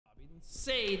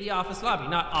Say the office lobby,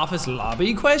 not office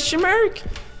lobby question mark?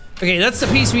 Okay, that's the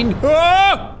piece we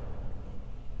Top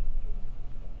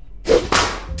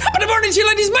of the morning to you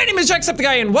ladies, my name is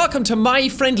Jacksepticeye and welcome to My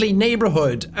Friendly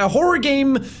Neighborhood, a horror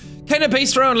game kind of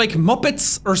based around like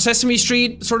Muppets or Sesame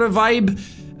Street sort of vibe.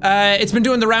 It's been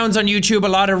doing the rounds on YouTube, a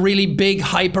lot of really big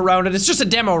hype around it. It's just a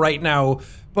demo right now,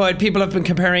 but people have been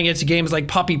comparing it to games like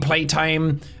Poppy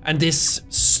Playtime and this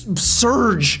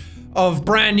surge of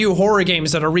brand new horror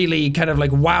games that are really kind of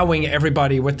like wowing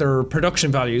everybody with their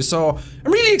production values. So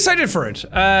I'm really excited for it.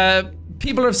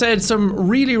 People have said some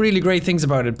really great things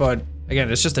about it, but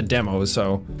again, it's just a demo,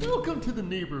 so. Welcome to the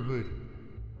neighborhood.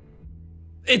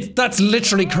 That's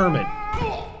literally Kermit.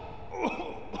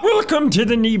 Welcome to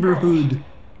the neighborhood.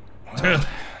 Well,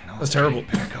 that's terrible.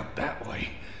 Back up that way.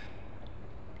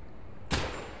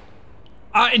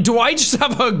 Do I just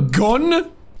have a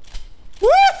gun?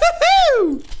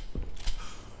 Woohoo!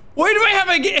 Why do I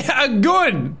have a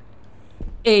gun?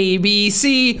 A, B,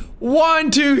 C,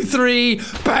 1, 2, 3,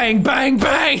 bang, bang,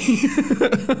 bang.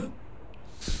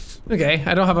 Okay,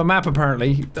 I don't have a map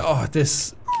apparently. Oh,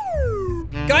 this.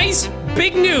 Guys,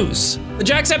 big news. The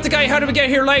Jacksepticeye How Did We Get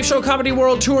Here live show comedy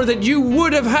world tour that you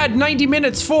would have had 90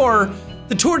 minutes for.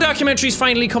 The tour documentary is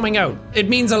finally coming out. It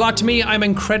means a lot to me. I'm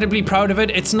incredibly proud of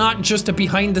it. It's not just a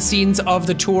behind the scenes of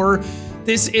the tour.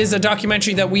 This is a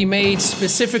documentary that we made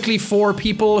specifically for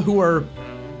people who are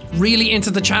really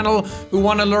into the channel, who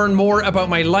want to learn more about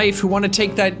my life, who want to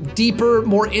take that deeper,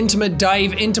 more intimate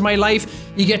dive into my life.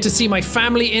 You get to see my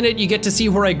family in it, you get to see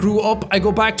where I grew up. I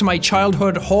go back to my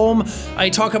childhood home. I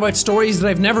talk about stories that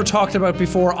I've never talked about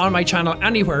before on my channel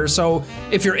anywhere. So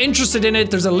if you're interested in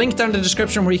it, there's a link down in the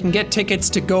description where you can get tickets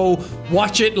to go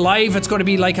watch it live. It's going to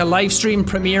be like a live stream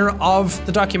premiere of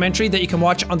the documentary that you can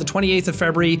watch on the 28th of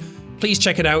February. Please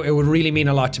check it out, it would really mean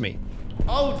a lot to me.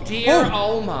 Oh dear,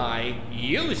 oh my.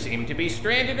 You seem to be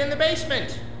stranded in the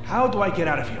basement. How do I get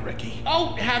out of here, Ricky?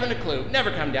 Oh, haven't a clue.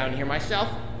 Never come down here myself.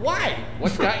 Why?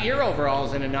 What's got your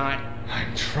overalls in a knot?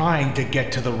 I'm trying to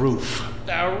get to the roof.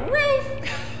 The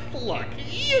roof? Look,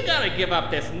 you gotta give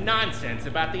up this nonsense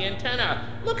about the antenna.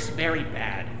 Looks very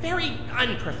bad. Very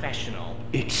unprofessional.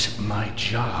 It's my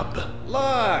job.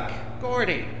 Look,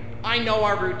 Gordy. I know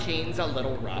our routine's a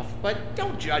little rough, but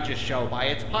don't judge a show by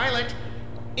its pilot.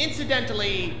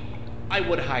 Incidentally, I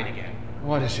would hide again.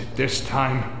 What is it this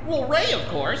time? Well, Ray, of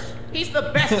course. He's the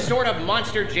best sort of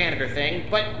monster janitor thing,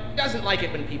 but doesn't like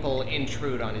it when people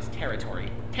intrude on his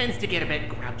territory. Tends to get a bit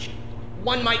grouchy.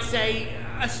 One might say,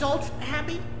 assault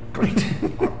happy? Great.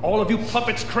 Are all of you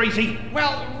puppets crazy?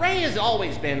 Well, Ray has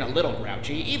always been a little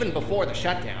grouchy, even before the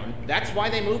shutdown. That's why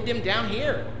they moved him down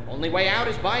here. Only way out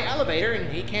is by elevator,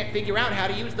 and he can't figure out how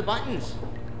to use the buttons.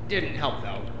 Didn't help,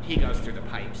 though. He goes through the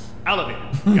pipes. Elevator.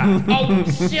 Got it. Oh,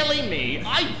 silly me.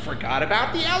 I forgot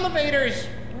about the elevators.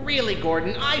 Really,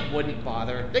 Gordon, I wouldn't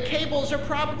bother. The cables are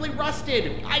probably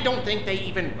rusted. I don't think they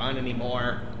even run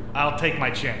anymore. I'll take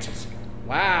my chances.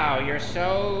 Wow, you're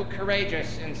so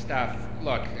courageous and stuff.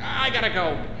 Look, I gotta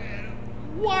go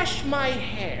wash my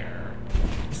hair.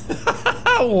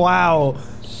 Wow.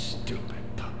 Stupid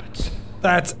puppets.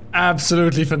 That's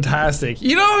absolutely fantastic.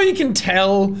 You know how you can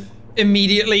tell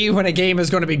immediately when a game is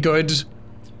going to be good?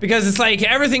 Because it's like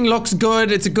everything looks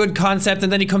good, it's a good concept,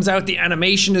 and then it comes out, the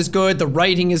animation is good, the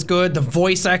writing is good, the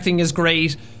voice acting is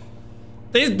great.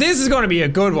 This is going to be a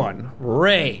good one.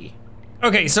 Ray.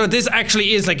 Okay, so this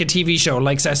actually is like a TV show,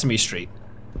 like Sesame Street.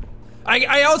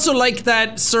 I also like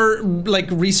that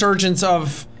resurgence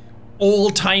of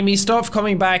old-timey stuff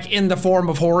coming back in the form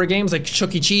of horror games, like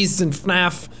Chuck E. Cheese and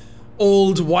FNAF.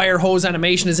 Old wire hose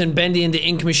animation is in Bendy and the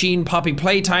Ink Machine. Poppy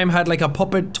Playtime had like a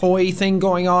puppet toy thing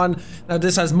going on. Now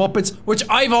this has Muppets, which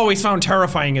I've always found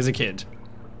terrifying as a kid.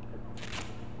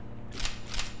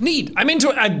 Neat. I'm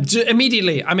into it.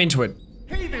 Immediately, I'm into it.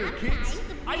 Hey there, kids.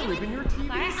 I live in your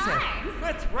TV set.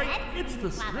 That's right. It's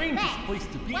the strangest place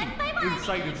to be.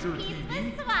 Inside of your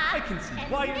TV, I can see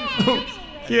wires.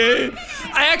 Yeah.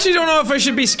 I actually don't know if I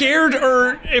should be scared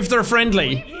or if they're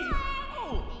friendly.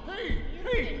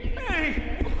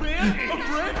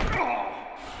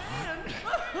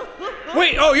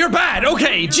 Wait, oh, you're bad.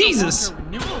 Okay, Jesus.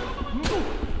 Don't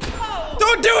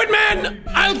do it, man.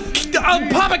 I'll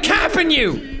pop a cap in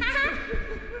you.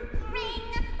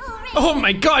 Oh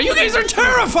my God, you guys are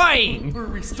terrifying. Are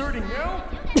we starting now?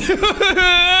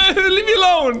 Leave me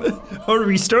alone. Are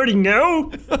we starting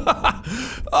now?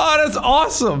 Oh, that's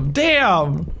awesome.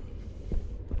 Damn.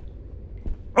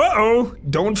 Uh-oh,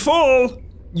 don't fall.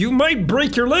 You might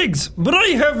break your legs, but I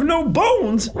have no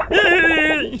bones.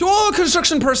 To all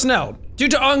construction personnel, Due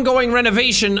to ongoing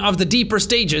renovation of the deeper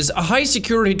stages, a high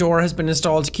security door has been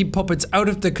installed to keep puppets out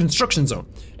of the construction zone.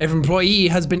 Every employee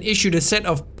has been issued a set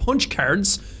of punch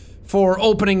cards for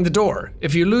opening the door.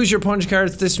 If you lose your punch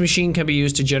cards, this machine can be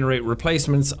used to generate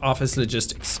replacements. Office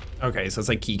logistics. Okay, so it's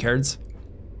like key cards.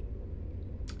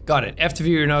 Got it. F to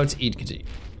view your notes, E to continue.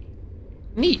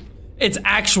 Neat. It's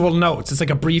actual notes. It's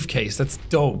like a briefcase. That's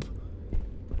dope.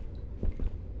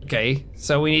 Okay,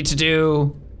 so we need to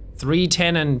do 3,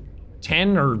 10, and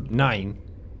 10 or 9?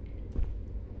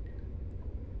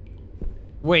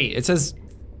 Wait, it says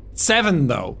 7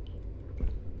 though.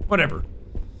 Whatever.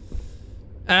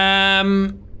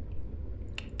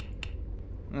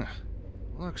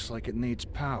 Looks like it needs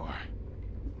power.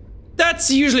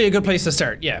 That's usually a good place to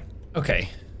start, yeah. Okay.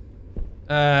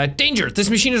 Danger!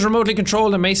 This machine is remotely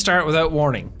controlled and may start without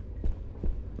warning.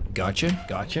 Gotcha,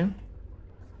 gotcha.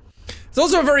 It's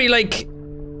also a very, like,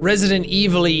 Resident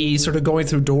Evil-y sort of going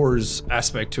through doors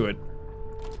aspect to it.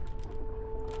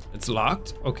 It's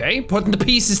locked. Okay, putting the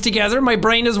pieces together. My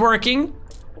brain is working.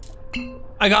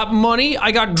 I got money.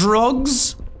 I got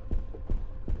drugs.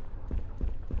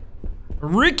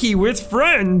 Ricky with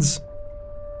friends.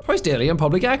 Twice daily on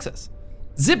public access.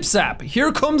 Zip zap.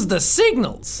 Here comes the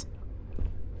signals.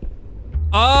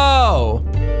 Oh.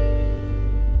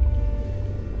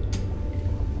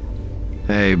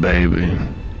 Hey, baby.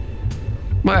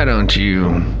 Why don't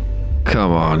you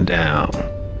come on down?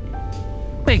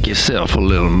 Make yourself a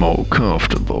little more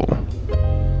comfortable.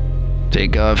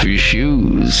 Take off your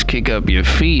shoes, kick up your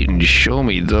feet, and show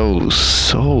me those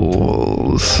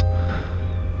soles.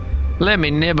 Let me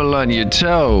nibble on your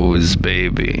toes,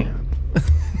 baby.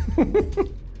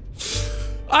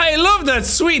 I love that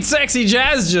sweet, sexy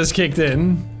jazz just kicked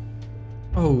in.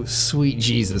 Oh, sweet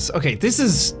Jesus. Okay, this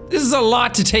is a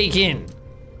lot to take in.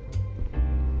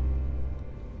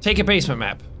 Take a basement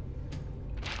map.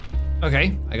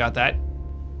 Okay, I got that.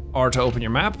 R to open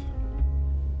your map.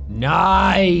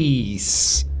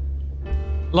 Nice.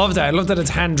 Love that. I love that it's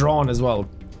hand drawn as well.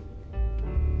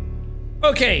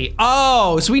 Okay.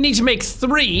 Oh, so we need to make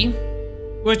 3,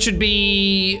 which would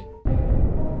be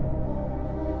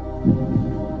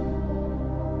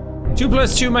 2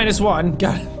 + 2 - 1.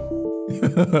 Got it.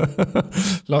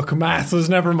 Look, math was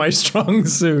never my strong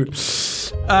suit.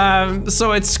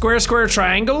 So it's square, square,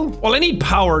 triangle. Well, I need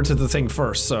power to the thing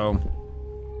first, so.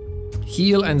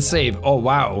 Heal and save. Oh,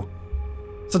 wow.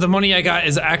 So the money I got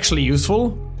is actually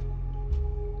useful?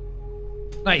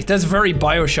 Nice, that's very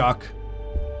Bioshock.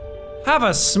 Have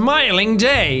a smiling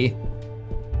day.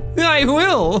 I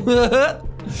will.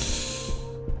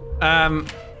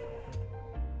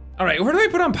 Alright, where do I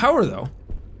put on power though?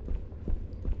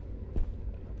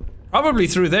 Probably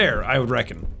through there, I would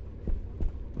reckon.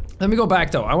 Let me go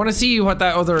back though. I want to see what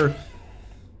that other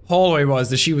hallway was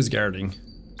that she was guarding.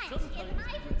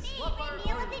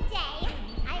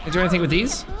 Can I do anything with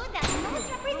these?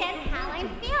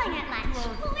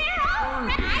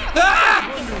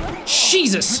 Ah!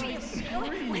 Jesus!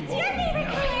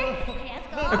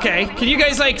 Okay, can you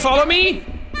guys like follow me?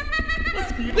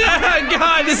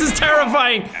 God, this is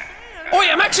terrifying. Oh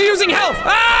yeah, I'm actually losing health.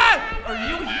 Ah!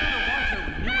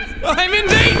 I'm in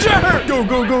danger! Go,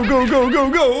 go, go, go, go, go,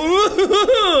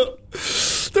 go!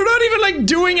 They're not even like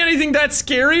doing anything that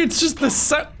scary. It's just the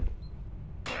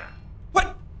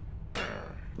What?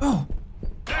 Oh.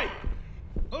 Hey!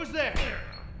 Who's there?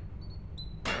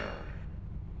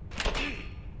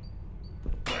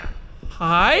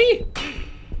 Hi?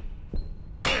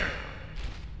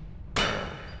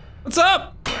 What's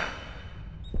up?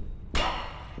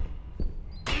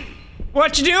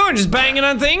 What you doing? Just banging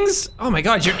on things? Oh my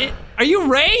god, are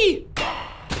you Ray?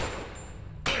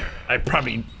 I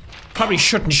probably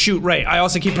shouldn't shoot Ray. I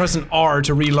also keep pressing R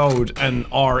to reload, and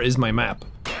R is my map.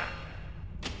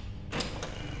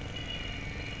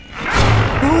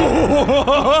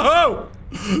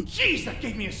 Jeez, that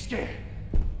gave me a scare.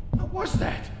 What was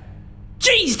that?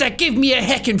 Jeez, that gave me a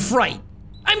heckin' fright.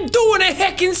 I'm doing a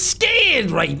heckin'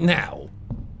 scared right now.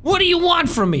 What do you want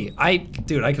from me?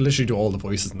 Dude, I can literally do all the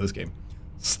voices in this game.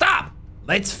 Stop!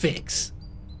 Let's fix.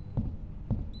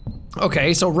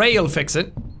 Okay, so Ray will fix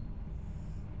it.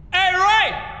 Hey,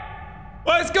 Ray!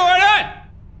 What's going on?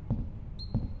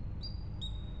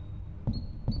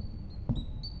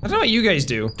 I don't know what you guys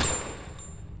do.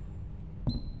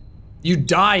 You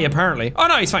die, apparently. Oh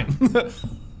no, he's fine.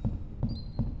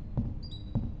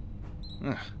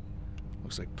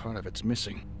 Looks like part of it's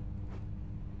missing.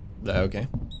 Okay.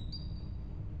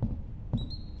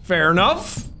 Fair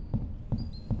enough.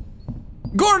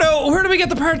 Gordo, where do we get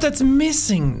the part that's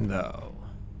missing, though?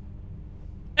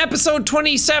 Episode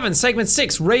 27, segment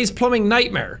 6, Ray's Plumbing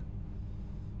Nightmare.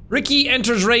 Ricky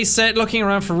enters Ray's set, looking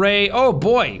around for Ray. Oh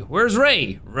boy, where's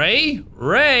Ray? Ray?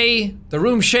 Ray? The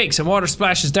room shakes and water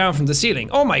splashes down from the ceiling.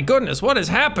 Oh my goodness, what is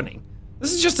happening?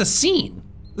 This is just a scene.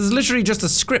 This is literally just a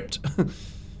script.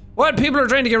 What? People are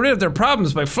trying to get rid of their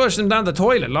problems by flushing them down the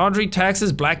toilet. Laundry,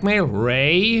 taxes, blackmail.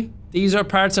 Ray? These are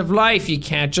parts of life. You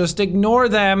can't just ignore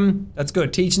them. That's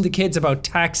good. Teaching the kids about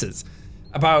taxes,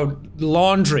 about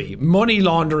laundry, money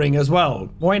laundering as well.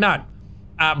 Why not?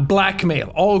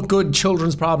 Blackmail. All good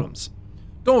children's problems.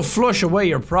 Don't flush away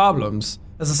your problems.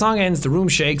 As the song ends, the room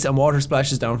shakes and water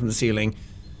splashes down from the ceiling.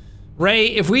 Ray,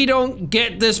 if we don't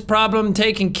get this problem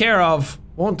taken care of,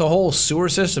 won't the whole sewer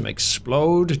system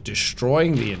explode,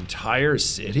 destroying the entire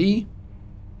city?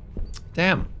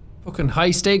 Damn. Fucking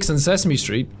high stakes on Sesame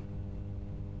Street.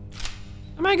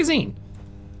 A magazine.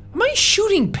 Am I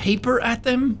shooting paper at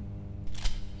them?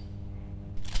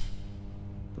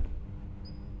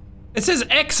 It says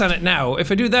X on it now.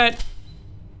 If I do that...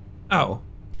 Oh.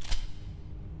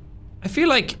 I feel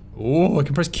like... Oh, I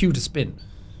can press Q to spin.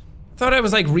 I thought I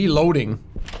was like reloading.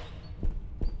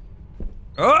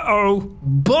 Uh-oh.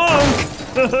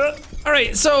 Bonk!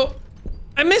 Alright, so...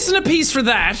 I'm missing a piece for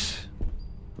that.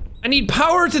 I need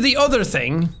power to the other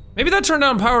thing. Maybe that turned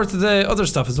on power to the other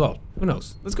stuff as well. Who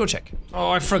knows? Let's go check. Oh,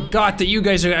 I forgot that you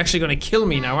guys are actually gonna kill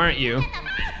me now, aren't you?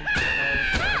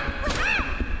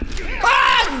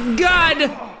 Ah! God!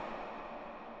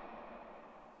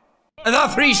 I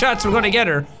thought 3 shots were gonna get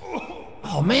her.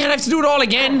 Oh man, I have to do it all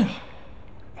again?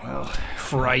 Well,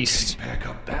 Christ. back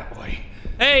up that way.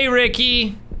 Hey,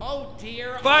 Ricky. Oh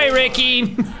dear. Bye,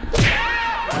 Ricky.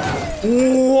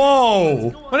 Whoa!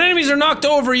 When enemies are knocked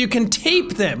over, you can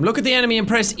tape them. Look at the enemy and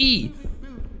press E.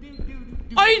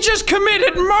 I just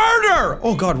committed murder!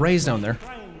 Oh god, Ray's down there.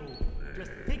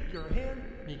 Just take your hand,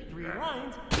 make 3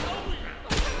 lines.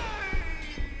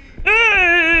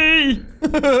 Hey!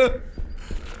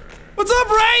 What's up,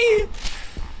 Ray?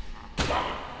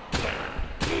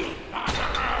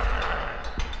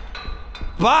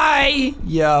 Bye,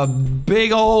 you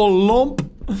big ol' lump.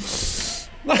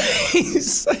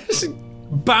 Nice.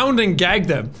 Bound and gagged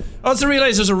them. I also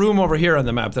realized there's a room over here on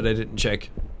the map that I didn't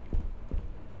check.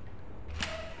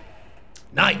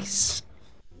 Nice.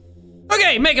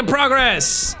 Okay, making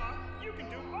progress. You can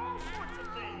do all sorts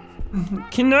of things.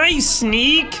 Can I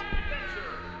sneak?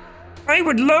 I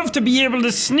would love to be able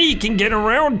to sneak and get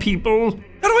around people.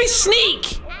 How do I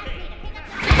sneak?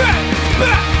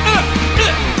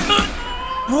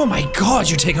 Oh my god,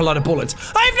 you take a lot of bullets.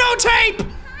 I have no tape!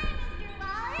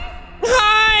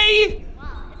 Hi!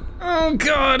 Oh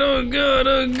god, oh god,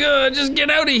 oh god, just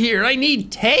get out of here. I need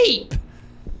tape.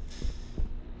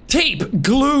 Tape,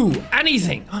 glue,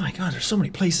 anything. Oh my god, there's so many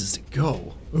places to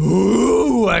go.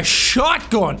 Ooh, a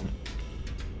shotgun.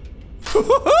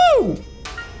 Woohoo!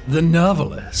 The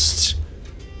novelist.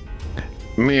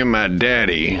 Me and my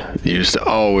daddy used to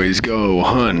always go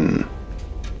hunting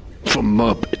for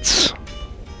Muppets.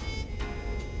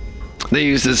 They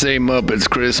used to say Muppets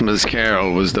Christmas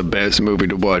Carol was the best movie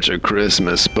to watch at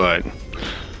Christmas, but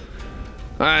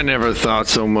I never thought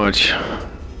so much.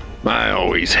 I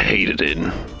always hated it.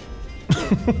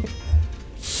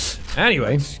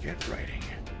 Anyway. Let's get writing.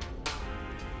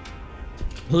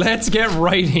 Let's get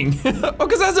writing. Oh,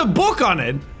 because there's a book on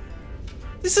it.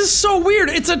 This is so weird.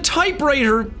 It's a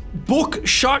typewriter book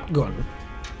shotgun.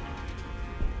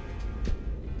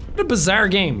 What a bizarre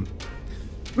game.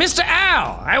 Mr.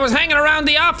 Al, I was hanging around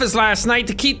the office last night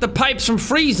to keep the pipes from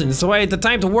freezing, so I had the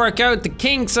time to work out the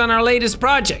kinks on our latest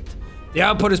project. The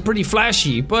output is pretty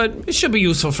flashy, but it should be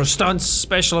useful for stunts,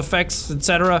 special effects,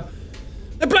 etc.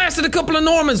 I blasted a couple of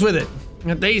Normans with it.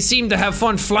 They seem to have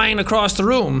fun flying across the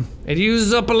room. It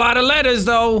uses up a lot of letters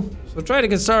though, so try to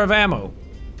conserve ammo.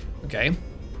 Okay.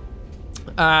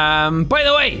 By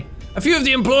the way, a few of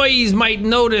the employees might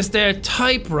notice their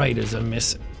typewriters are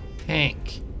missing.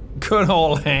 Hank. Good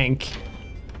old Hank.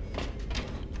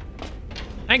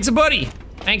 Hank's a buddy.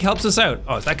 Hank helps us out.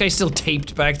 Oh, is that guy still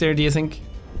taped back there, do you think?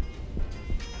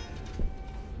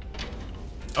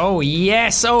 Oh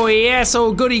yes, oh yes,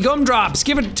 oh goody gumdrops.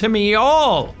 Give it to me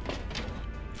all.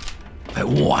 I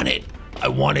want it. I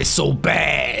want it so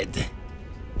bad.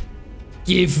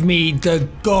 Give me the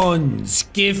guns.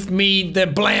 Give me the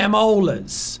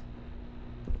blamolas.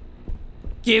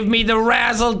 Give me the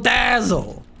razzle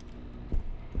dazzle.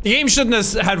 The game shouldn't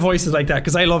have had voices like that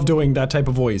because I love doing that type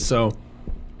of voice, so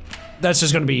that's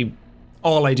just gonna be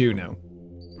all I do now.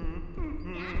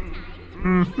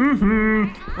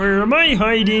 Where am I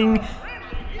hiding?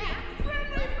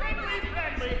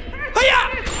 Hiya!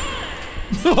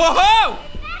 Whoa!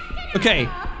 Okay,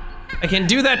 I can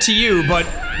do that to you, but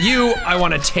you, I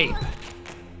want to tape.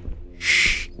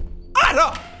 Shh. Ah,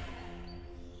 no!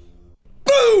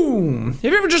 Boom! Have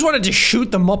you ever just wanted to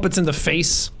shoot the Muppets in the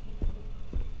face?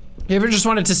 You ever just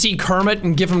wanted to see Kermit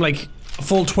and give him like a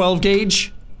full 12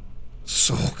 gauge?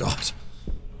 Oh God.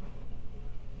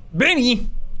 Benny,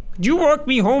 could you walk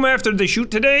me home after the shoot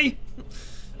today?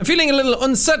 I'm feeling a little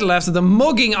unsettled after the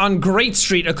mugging on Great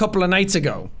Street a couple of nights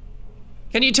ago.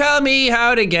 Can you tell me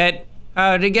how to get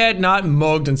not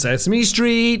mugged on Sesame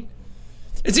Street?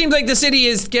 It seems like the city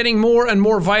is getting more and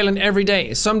more violent every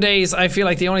day. Some days I feel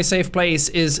like the only safe place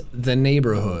is the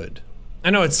neighborhood. I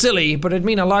know it's silly, but it'd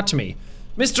mean a lot to me.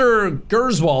 Mr.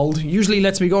 Gerswald usually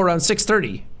lets me go around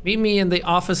 6:30. Meet me in the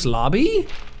office lobby?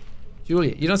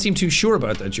 Julia, you don't seem too sure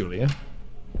about that, Julia.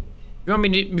 If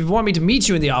you want me to meet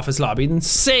you in the office lobby, then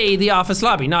say the office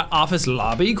lobby, not office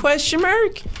lobby, question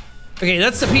mark? Okay,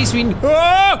 that's the piece we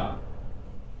oh!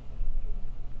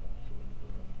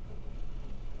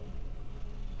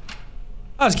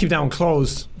 I'll just keep that one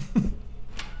closed.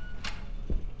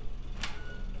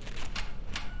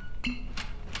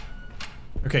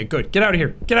 Okay, good. Get out of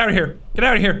here. Get out of here. Get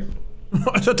out of here.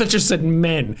 I thought that just said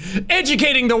men.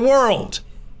 Educating the world.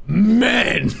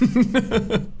 Men.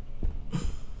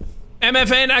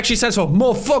 MFN actually stands for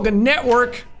motherfucking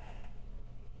network.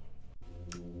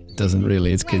 It doesn't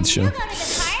really, it's kids show.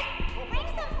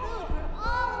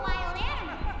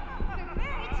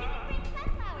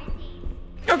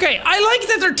 Okay, I like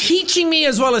that they're teaching me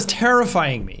as well as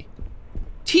terrifying me.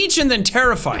 Teach and then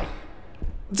terrify.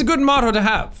 It's a good motto to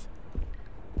have.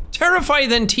 Terrify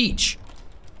then teach.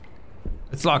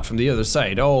 It's locked from the other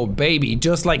side. Oh baby,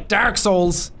 just like Dark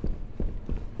Souls.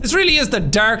 This really is the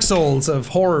Dark Souls of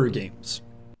horror games.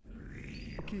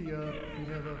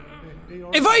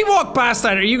 If I walk past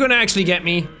that, are you gonna actually get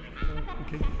me?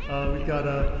 Okay, we've got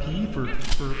a P for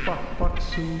fox.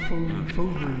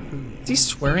 Is he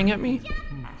swearing at me?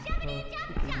 Okay,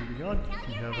 moving on.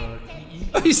 We have a TE.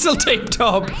 Oh, he's still taped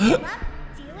up.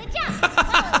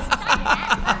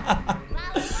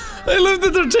 I love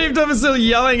that they're taped up and still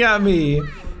yelling at me.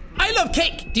 I love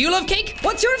cake. Do you love cake?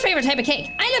 What's your favorite type of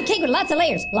cake? I love cake with lots of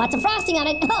layers, lots of frosting on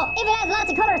it. Oh, if it has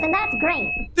lots of colors, then that's great.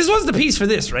 This was the piece for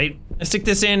this, right? I stick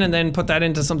this in and then put that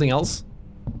into something else.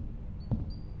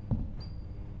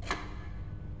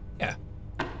 Yeah.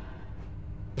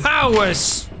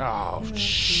 Powers. Oh,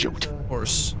 shoot.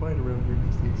 Horse. Quiet around here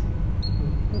these days.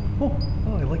 Oh,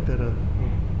 I like that.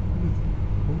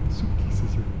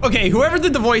 Suitcases are. Okay, whoever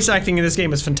did the voice acting in this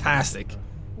game is fantastic.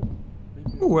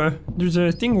 Oh, there's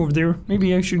a thing over there.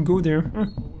 Maybe I should go there.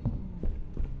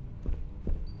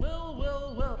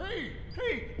 Well.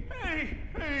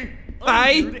 Hey.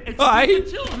 Hi.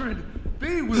 Children.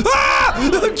 They will.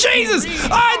 Ah! Jesus!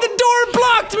 Ah, the door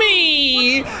blocked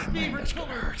me!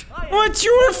 What's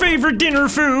your favorite dinner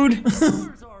food?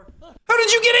 How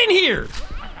did you get in here?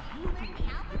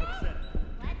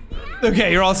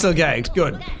 Okay, you're all still gagged.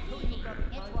 Good.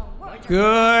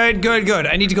 Good.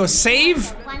 I need to go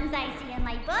save. Ones I see in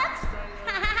my books.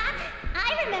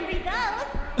 I remember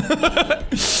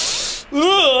those.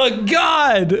 Oh,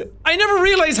 God. I never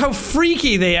realized how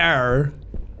freaky they are.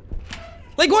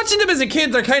 Like, watching them as a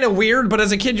kid, they're kind of weird, but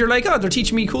as a kid, you're like, oh, they're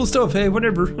teaching me cool stuff. Hey,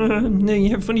 whatever. You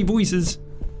have funny voices.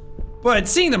 But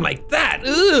seeing them like that,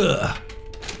 ugh.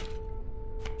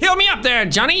 Heal me up there,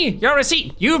 Johnny. Your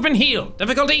receipt. You've been healed.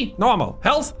 Difficulty, normal.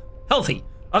 Health, healthy.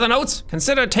 Other notes,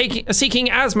 consider seeking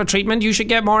asthma treatment. You should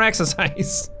get more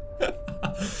exercise.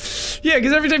 Yeah,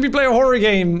 because every time you play a horror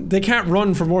game, they can't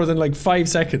run for more than like 5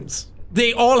 seconds.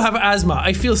 They all have asthma.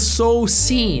 I feel so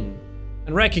seen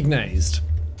and recognized.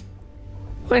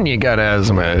 When you got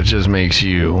asthma, it just makes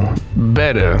you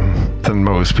better than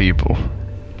most people.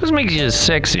 Just makes you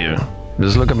sexier.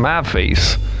 Just look at my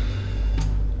face.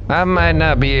 I might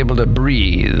not be able to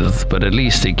breathe, but at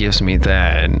least it gives me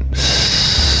that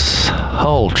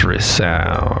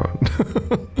ultrasound.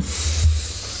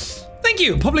 Thank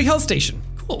you, public health station.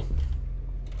 Cool.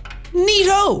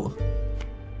 Neato.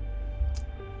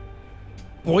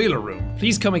 Boiler room.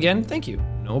 Please come again. Thank you.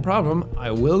 No problem.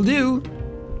 I will do.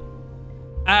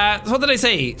 So what did I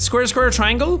say? Square,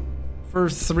 triangle? For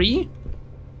 3?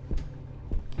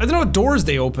 I don't know what doors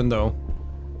they open though.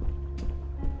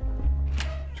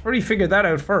 Should probably figure that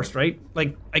out first, right?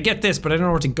 Like, I get this, but I don't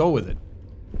know where to go with it.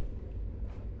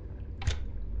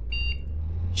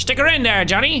 Stick her in there,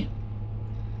 Johnny.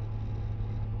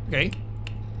 Okay.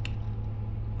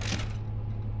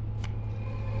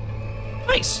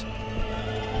 Nice.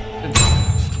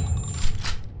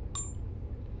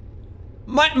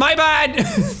 My bad.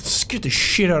 Scared the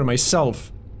shit out of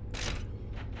myself.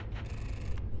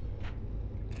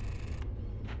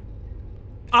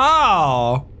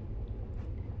 Oh.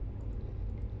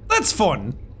 That's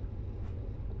fun.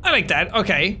 I like that.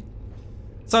 Okay.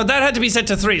 So that had to be set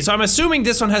to 3. So I'm assuming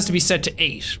this one has to be set to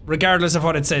 8, regardless of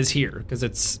what it says here, because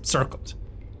it's circled.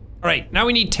 All right, now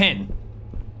we need 10.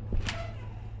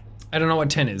 I don't know what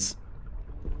 10 is.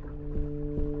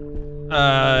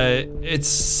 It's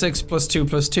 6 plus 2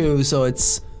 plus 2, so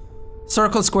it's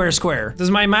circle, square, square. Does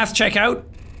my math check out?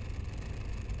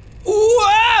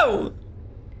 Whoa!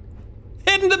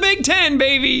 Hitting the big 10,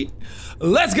 baby.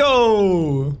 Let's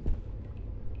go.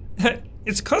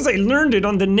 It's cause I learned it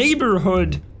on the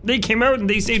neighborhood. They came out and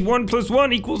they said 1 plus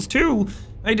 1 equals 2.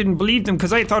 I didn't believe them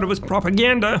because I thought it was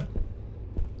propaganda.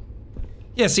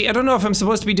 Yeah, see, I don't know if I'm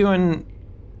supposed to be doing...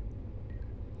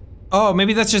 Oh,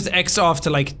 maybe that's just X off to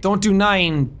like, don't do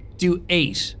 9, do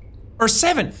 8. Or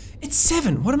 7. It's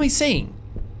 7. What am I saying?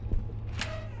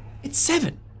 It's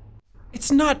 7.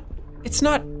 It's not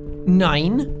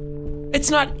 9.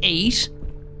 It's not 8.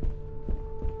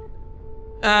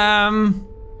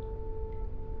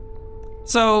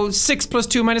 So 6 plus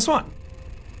 2 minus 1.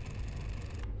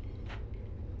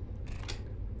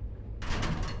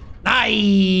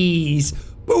 Nice!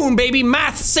 Boom, baby,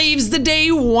 math saves the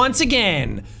day once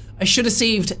again. I should have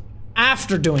saved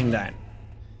after doing that.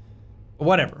 But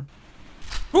whatever.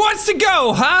 Who wants to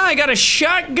go, huh? I got a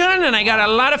shotgun and I got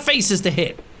a lot of faces to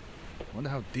hit.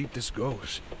 Wonder how deep this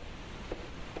goes.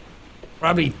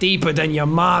 Probably deeper than your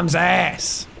mom's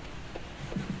ass.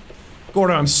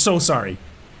 Gordo, I'm so sorry.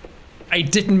 I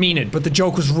didn't mean it, but the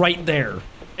joke was right there.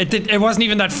 It wasn't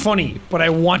even that funny, but I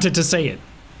wanted to say it.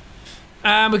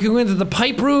 We can go into the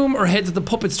pipe room or head to the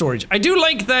puppet storage. I do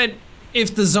like that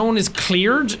if the zone is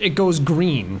cleared, it goes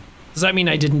green. Does that mean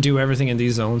I didn't do everything in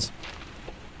these zones?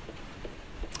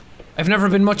 I've never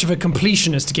been much of a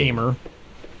completionist gamer.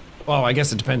 Well, I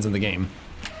guess it depends on the game.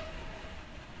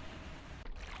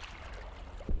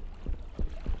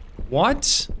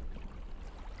 What?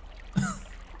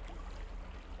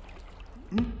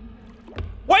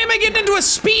 Why am I getting into a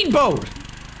speedboat?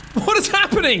 What is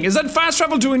happening? Is that fast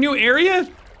travel to a new area?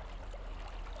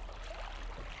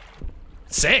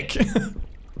 Sick.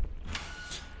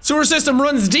 Sewer system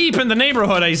runs deep in the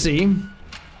neighborhood, I see.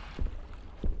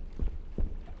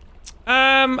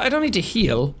 I don't need to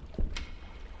heal.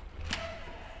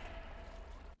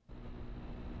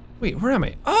 Wait, where am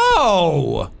I?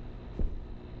 Oh!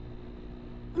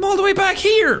 I'm all the way back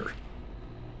here!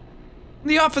 In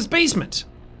the office basement.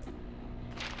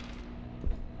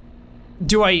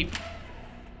 Do I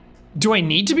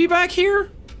need to be back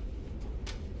here?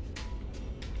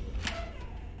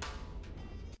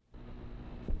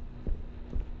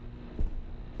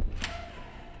 I'm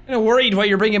kinda worried why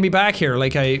you're bringing me back here,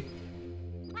 like I...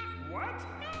 What?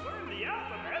 Learn the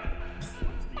alphabet? What's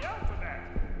the alphabet?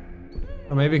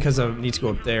 Or maybe because I need to go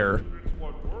up there. It's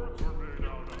what words are made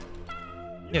out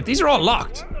of. Yeah, these are all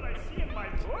locked. That I see in my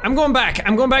book? I'm going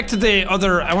back to the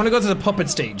other... I want to go to the puppet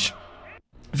stage.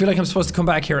 I feel like I'm supposed to come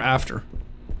back here after.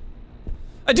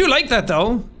 I do like that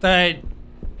though, that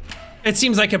it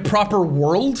seems like a proper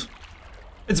world.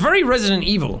 It's very Resident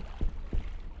Evil.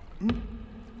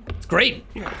 It's great.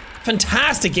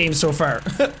 Fantastic game so far.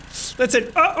 That's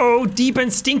it. Uh-oh, deep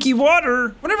and stinky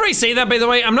water. Whenever I say that, by the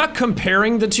way, I'm not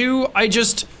comparing the two.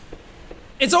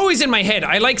 It's always in my head.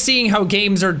 I like seeing how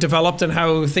games are developed and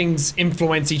how things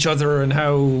influence each other and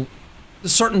how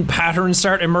certain patterns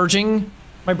start emerging.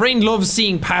 My brain loves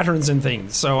seeing patterns in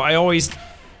things, so I always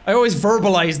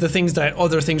verbalize the things that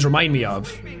other things remind me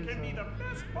of.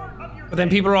 But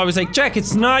then people are always like, Jack,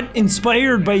 it's not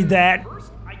inspired by that.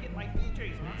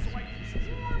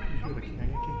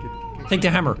 Take the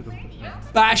hammer.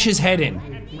 Bash his head in.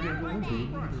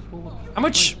 How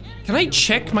much? Can I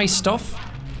check my stuff?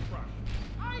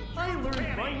 I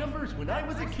learned my numbers when I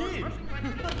was a kid.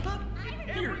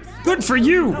 Here. Good for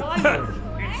you!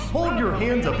 Hold your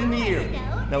hands up in the air.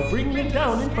 Now bring them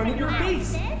down in front of your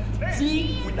face.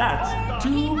 See? That's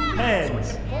 2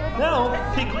 hands.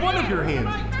 Now take one of your hands,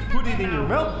 put it in your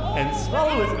mouth, and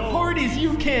swallow as hard as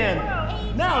you can.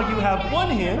 Now you have one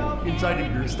hand inside of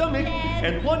your stomach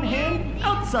and one hand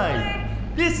outside.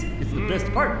 This is the best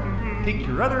part. Take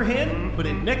your other hand, put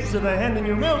it next to the hand in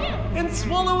your mouth, and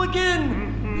swallow again.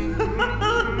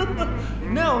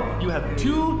 Now you have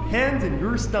 2 hands in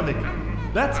your stomach.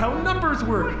 That's how numbers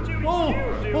work. Oh.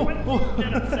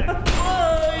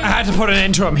 I had to put an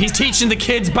end to him. He's teaching the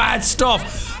kids bad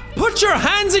stuff. Put your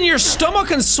hands in your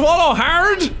stomach and swallow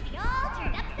hard?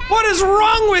 What is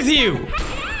wrong with you?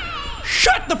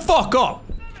 Shut the fuck up.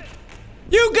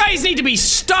 You guys need to be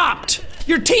stopped.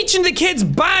 You're teaching the kids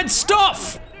bad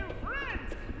stuff.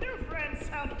 New friends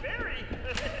sound very...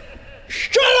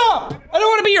 Shut up! I don't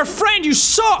want to be your friend, you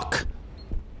suck!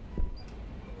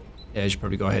 Yeah, I should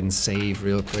probably go ahead and save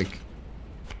real quick.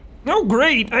 Oh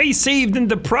great, I saved in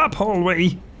the prop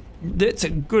hallway. That's a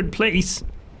good place.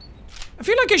 I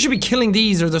feel like I should be killing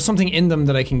these, or there's something in them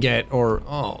that I can get, or...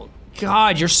 Oh,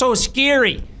 God, you're so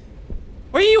scary.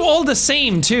 Why are you all the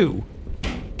same, too?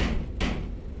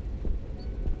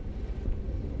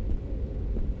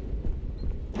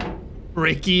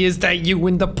 Ricky, is that you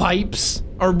in the pipes?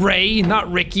 Or Ray,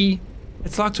 not Ricky.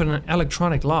 It's locked with an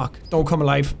electronic lock. Don't come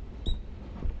alive.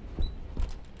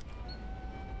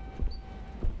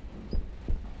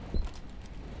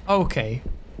 Okay.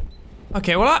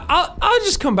 Okay, well, I'll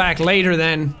just come back later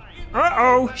then.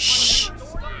 Uh-oh, shh.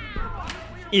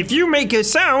 If you make a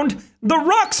sound, the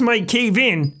rocks might cave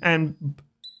in and...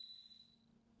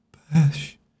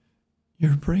 Bash,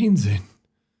 your brain's in.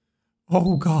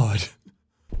 Oh God.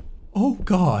 Oh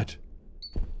God.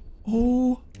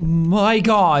 Oh my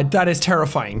God, that is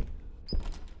terrifying.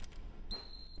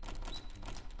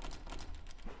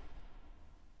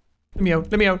 Let me out,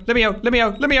 let me out, let me out, let me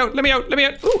out, let me out, let me out, let me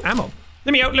out. Ooh, ammo.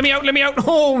 Let me out, let me out, let me out.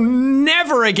 Oh,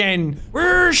 never again.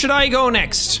 Where should I go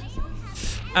next?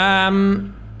 I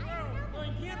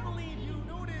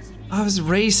was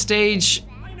race stage.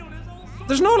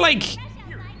 There's no like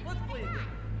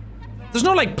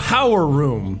power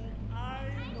room.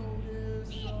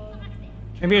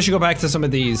 Maybe I should go back to some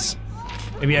of these.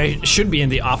 Maybe I should be in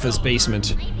the office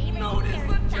basement.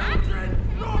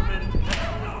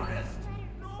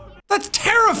 That's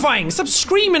terrifying! Stop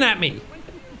screaming at me!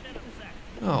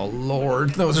 Oh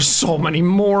Lord, those are so many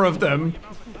more of them. Do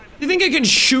you think I can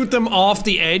shoot them off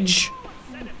the edge?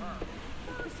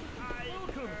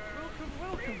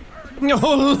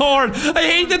 Oh Lord, I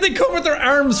hate that they come with their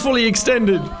arms fully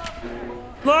extended.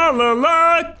 La la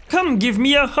la, come give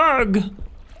me a hug.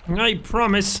 I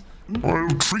promise. I'll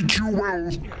treat you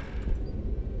well.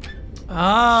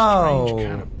 Oh. Strange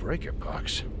kind of breaker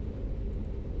box.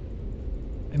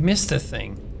 I missed a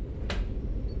thing.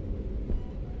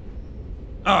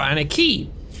 Oh, and a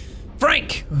key.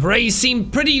 Frank, Ray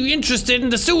seemed pretty interested in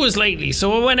the sewers lately,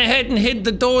 so I went ahead and hid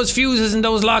the doors, fuses, and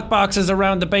those lockboxes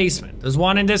around the basement. There's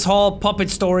one in this hall,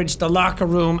 puppet storage, the locker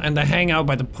room, and the hangout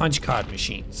by the punch card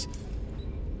machines.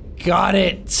 Got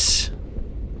it.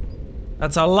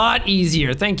 That's a lot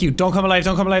easier. Thank you. Don't come alive,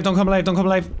 don't come alive, don't come alive, don't come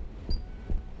alive.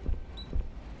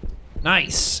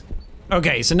 Nice.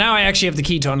 Okay, so now I actually have the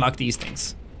key to unlock these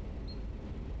things.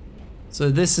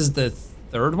 So this is the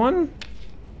third one?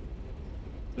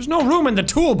 There's no room in the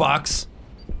toolbox.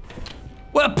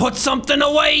 Well, put something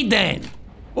away then.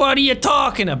 What are you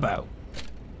talking about?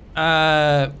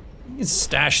 Let's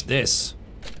stash this.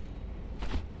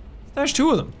 Stash two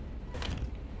of them.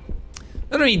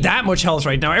 I don't need that much health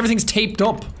right now. Everything's taped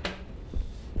up.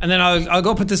 And then I'll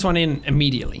go put this one in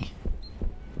immediately.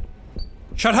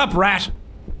 Shut up, rat.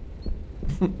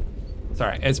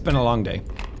 Sorry, it's been a long day.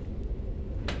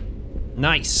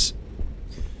 Nice.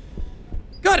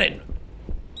 Got it.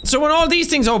 So when all these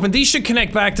things open, these should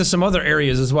connect back to some other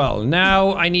areas as well.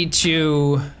 Now I need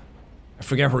to... I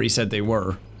forget where he said they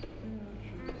were.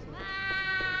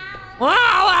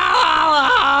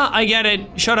 I get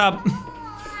it. Shut up.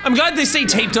 I'm glad they stay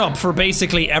taped up for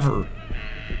basically ever.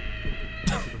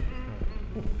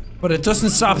 But it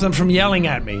doesn't stop them from yelling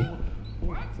at me.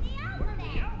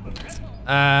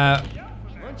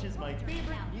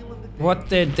 What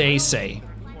did they say?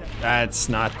 That's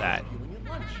not that.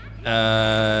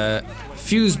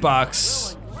 Fuse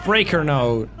box, breaker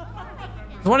node.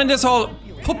 The one in this hall,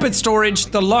 puppet storage,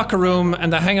 the locker room,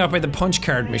 and the hangout by the punch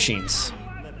card machines.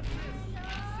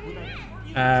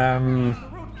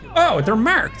 Oh, they're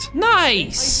marked.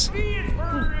 Nice!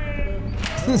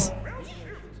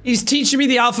 He's teaching me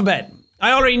the alphabet.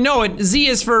 I already know it. Z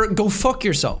is for go fuck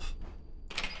yourself.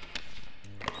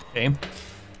 Okay,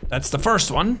 that's the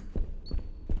first one.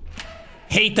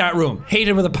 Hate that room. Hate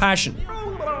it with a passion.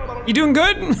 You doing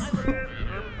good?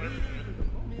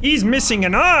 He's missing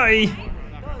an eye.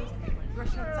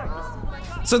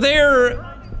 So they're...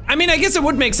 I mean, I guess it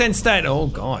would make sense that... Oh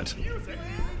God.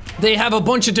 They have a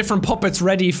bunch of different puppets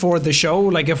ready for the show.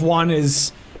 Like if one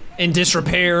is in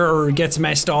disrepair or gets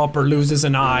messed up or loses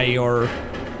an eye or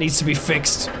needs to be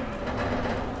fixed.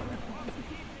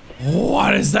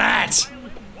 What is that?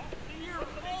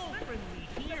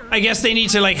 I guess they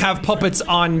need to like have puppets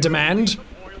on demand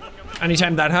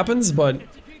anytime that happens, but...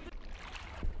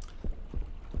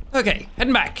 Okay,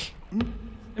 heading back. Let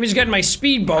me just get in my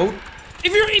speedboat.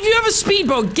 If you have a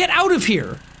speedboat, get out of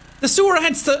here. The sewer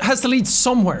has to lead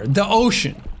somewhere. The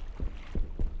ocean.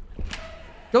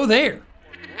 Go there.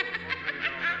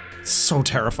 So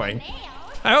terrifying.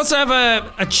 I also have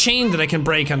a chain that I can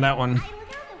break on that one.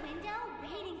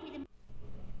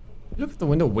 Look at the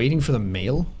window waiting for the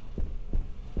mail.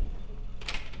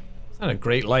 Not a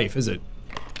great life, is it?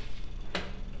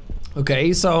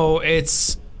 Okay, so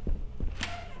it's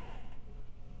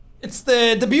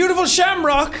the beautiful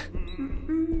Shamrock,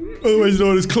 otherwise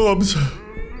known as Clubs,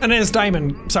 and then it's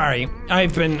Diamond. Sorry,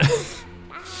 I've been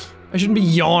I shouldn't be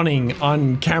yawning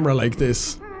on camera like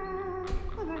this.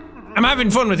 I'm having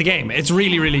fun with the game. It's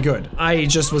really, really good. I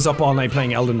just was up all night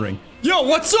playing Elden Ring. Yo,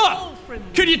 what's up?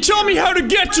 Can you tell me how to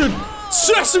get to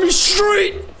Sesame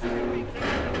Street?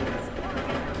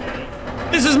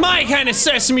 This is my kind of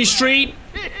Sesame Street.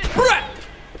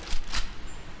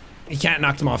 You can't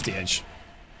knock them off the edge.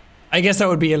 I guess that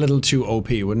would be a little too OP,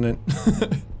 wouldn't it?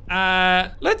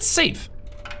 Let's save.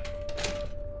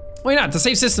 Why not? The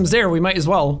save system's there, we might as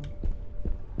well.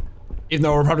 Even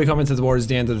though we're probably coming towards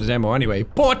the end of the demo anyway.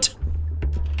 But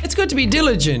it's good to be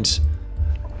diligent.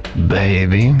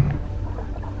 Baby,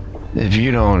 if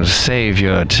you don't save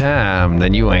your time,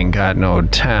 then you ain't got no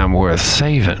time worth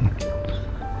saving.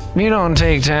 If you don't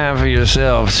take time for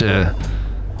yourself to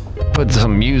put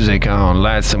some music on,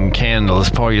 light some candles,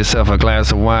 pour yourself a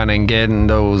glass of wine and get in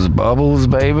those bubbles,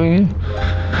 baby,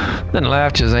 then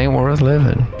life just ain't worth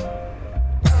living.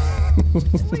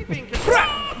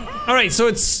 Alright, so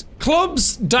it's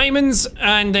clubs, diamonds,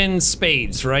 and then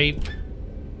spades, right?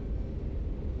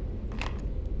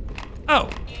 Oh.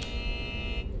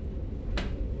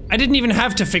 I didn't even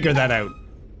have to figure that out.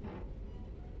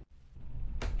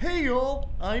 Hey y'all,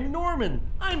 I'm Norman.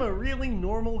 I'm a really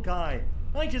normal guy.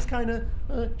 I just kinda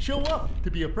show up to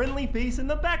be a friendly face in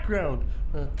the background.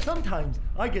 Sometimes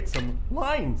I get some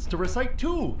lines to recite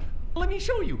too. Let me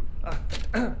show you.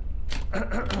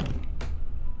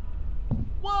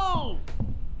 Whoa!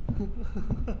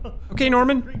 Okay,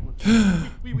 Norman.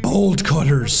 Bold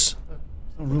cutters.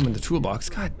 No room in the toolbox.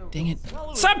 God dang it.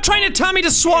 Stop trying to tell me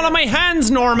to swallow my hands,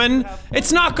 Norman.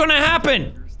 It's not gonna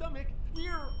happen.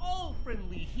 We're all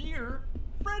friendly here.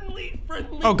 Friendly.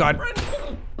 Oh God.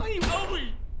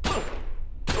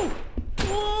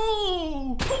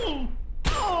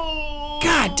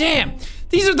 God damn.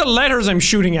 These are the letters I'm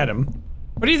shooting at him.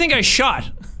 What do you think I shot?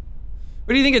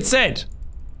 What do you think it said?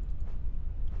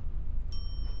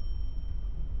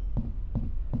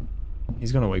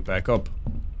 He's gonna wake back up.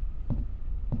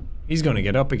 He's gonna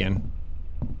get up again.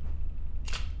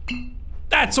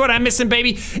 That's what I'm missing,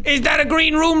 baby. Is that a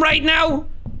green room right now?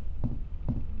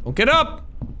 Don't get up.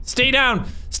 Stay down.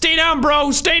 Stay down,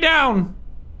 bro. Stay down.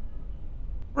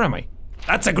 Where am I?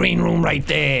 That's a green room right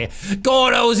there.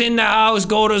 Gordo's in the house.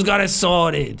 Gordo's got it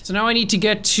sorted. So now I need to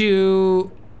get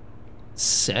to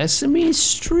Sesame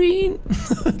Street?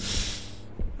 How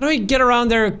do I get around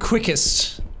there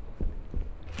quickest?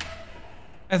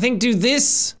 I think do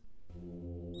this.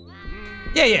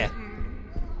 Yeah.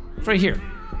 It's right here.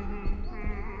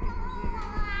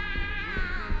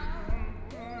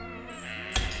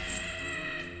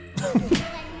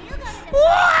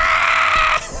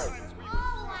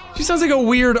 She sounds like a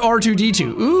weird R2-D2.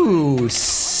 Ooh,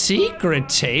 secret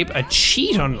tape. A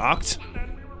cheat unlocked.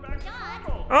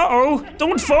 Uh-oh,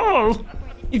 don't fall.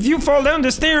 If you fall down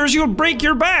the stairs, you'll break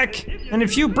your back. And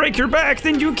if you break your back,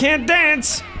 then you can't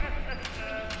dance.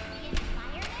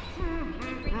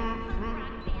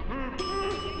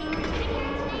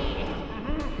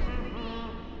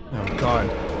 Oh God.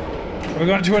 Are we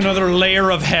going to another layer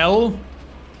of hell?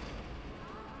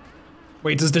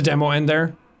 Wait, does the demo end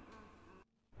there?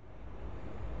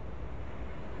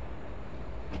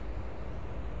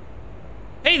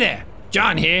 Hey there,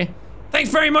 John here.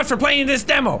 Thanks very much for playing this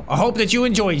demo. I hope that you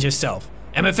enjoyed yourself.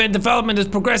 MFN development is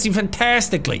progressing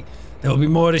fantastically. There will be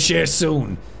more to share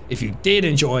soon. If you did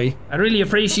enjoy, I'd really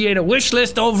appreciate a wish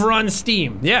list over on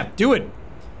Steam. Yeah, do it.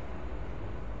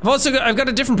 I've got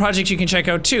a different project you can check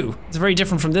out too. It's very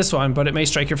different from this one, but it may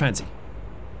strike your fancy.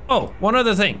 Oh, one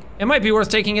other thing. It might be worth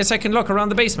taking a second look around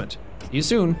the basement. See you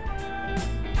soon.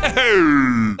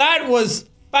 That was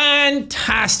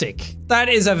fantastic. That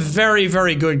is a very,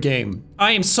 very good game.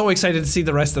 I am so excited to see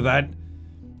the rest of that.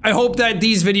 I hope that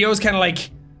these videos kind of like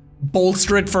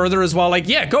bolster it further as well. Like,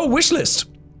 yeah, go wishlist.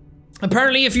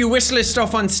 Apparently, if you wishlist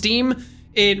stuff on Steam,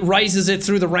 it rises it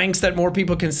through the ranks that more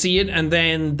people can see it, and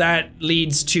then that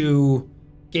leads to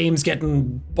games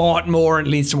getting bought more, and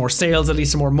it leads to more sales, it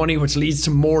leads to more money, which leads to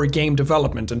more game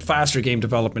development and faster game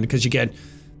development because you get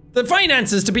the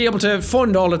finances to be able to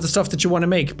fund all of the stuff that you want to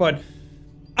make. But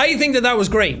I think that that was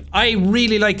great. I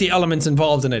really like the elements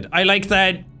involved in it. I like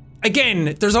that,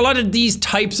 again, there's a lot of these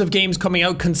types of games coming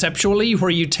out conceptually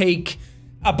where you take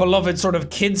a beloved sort of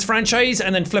kids franchise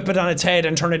and then flip it on its head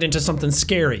and turn it into something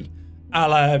scary. A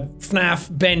la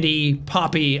FNAF, Bendy,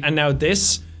 Poppy, and now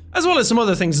this. As well as some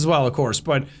other things as well, of course,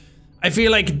 but I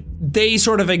feel like they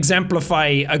sort of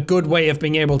exemplify a good way of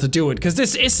being able to do it, because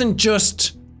this isn't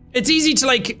just... It's easy to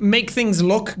like make things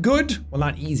look good. Well,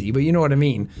 not easy, but you know what I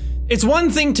mean. It's one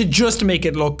thing to just make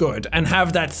it look good and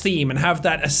have that theme and have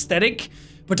that aesthetic,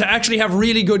 but to actually have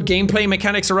really good gameplay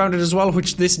mechanics around it as well,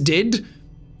 which this did.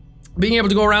 Being able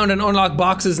to go around and unlock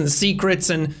boxes and secrets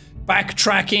and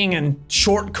backtracking and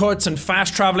shortcuts and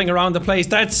fast traveling around the place,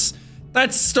 that's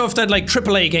stuff that like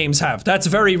AAA games have. That's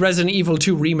very Resident Evil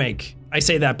 2 Remake. I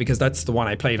say that because that's the one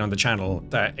I played on the channel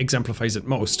that exemplifies it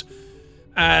most.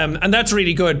 And that's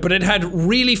really good, but it had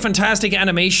really fantastic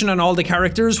animation on all the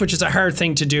characters, which is a hard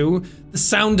thing to do. The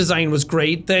sound design was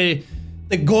great. The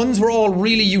guns were all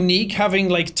really unique, having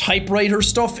like typewriter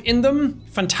stuff in them.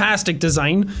 Fantastic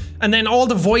design. And then all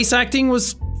the voice acting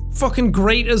was fucking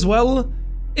great as well.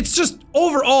 It's just,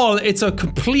 overall, it's a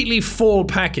completely full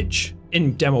package.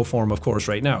 In demo form, of course,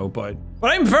 right now, but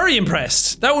I'm very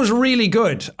impressed. That was really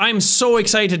good. I'm so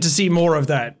excited to see more of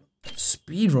that.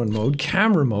 Speedrun mode,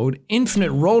 camera mode,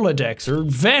 infinite Rolodexer,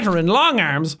 veteran long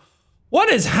arms. What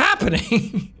is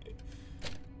happening?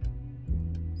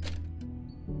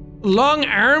 Long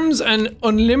arms and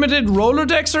unlimited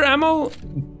Rolodexer ammo?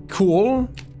 Cool.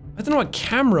 I don't know what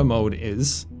camera mode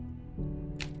is.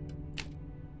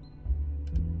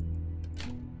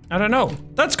 I don't know.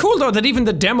 That's cool though that even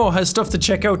the demo has stuff to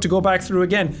check out to go back through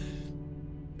again.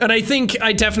 And I think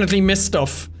I definitely missed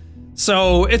stuff.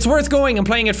 So it's worth going and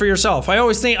playing it for yourself. I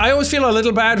always feel a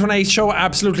little bad when I show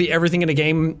absolutely everything in a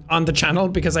game on the channel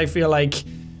because I feel like,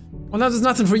 well, now there's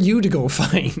nothing for you to go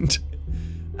find.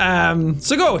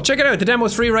 So go, check it out. The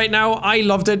demo's free right now. I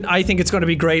loved it. I think it's going to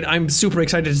be great. I'm super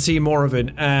excited to see more of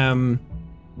it.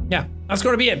 Yeah, that's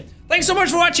going to be it. Thanks so much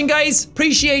for watching, guys.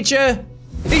 Appreciate you.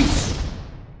 Peace.